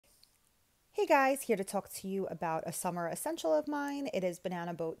Guys, here to talk to you about a summer essential of mine. It is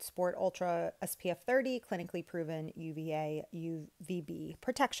Banana Boat Sport Ultra SPF 30 clinically proven UVA UVB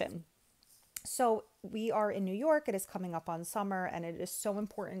protection. So we are in New York. It is coming up on summer, and it is so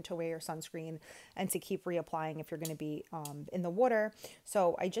important to wear your sunscreen and to keep reapplying if you're going to be in the water.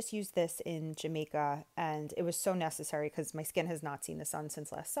 So I just used this in Jamaica, and it was so necessary because my skin has not seen the sun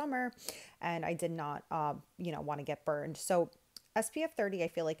since last summer, and I did not, want to get burned. So SPF 30 I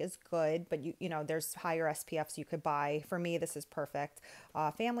feel like is good, but there's higher SPFs you could buy. For me, this is perfect.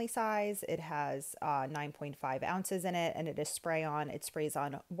 Family size. It has 9.5 ounces in it, and it is spray on. It sprays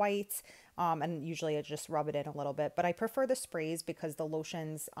on white, and usually I just rub it in a little bit. But I prefer the sprays because the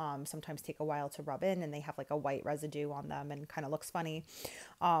lotions sometimes take a while to rub in, and they have like a white residue on them and kind of looks funny.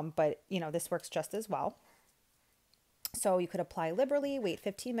 But this works just as well. So you could apply liberally, wait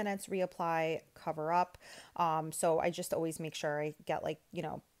 15 minutes, reapply, cover up. So I just always make sure I get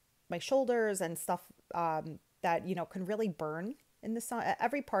my shoulders and stuff that, can really burn in the sun.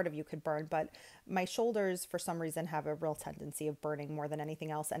 Every part of you could burn, but my shoulders for some reason have a real tendency of burning more than anything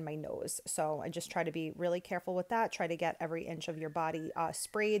else, and my nose. So I just try to be really careful with that. Try to get every inch of your body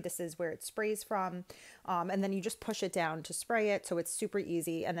sprayed. This is where it sprays from. And then you just push it down to spray it. So it's super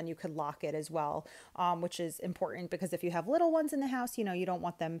easy. And then you could lock it as well, which is important because if you have little ones in the house, you don't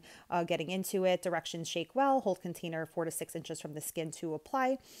want them getting into it. Directions: shake well, hold container 4 to 6 inches from the skin to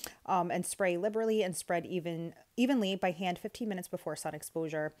apply, and spray liberally and spread evenly by hand 15 minutes before sun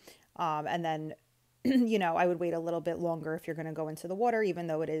exposure. And then, I would wait a little bit longer if you're going to go into the water, even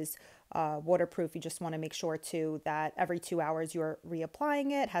though it is waterproof. You just want to make sure too that every 2 hours you're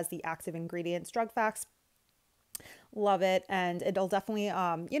reapplying it. Has the active ingredients, drug facts. Love it. And it'll definitely,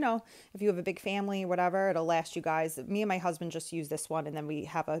 if you have a big family, whatever, it'll last you guys. Me and my husband just use this one, and then we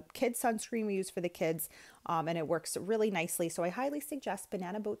have a kid sunscreen we use for the kids, and it works really nicely. So I highly suggest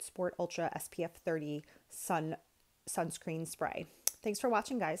Banana Boat Sport Ultra SPF 30 sunscreen spray. Thanks for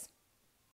watching, guys.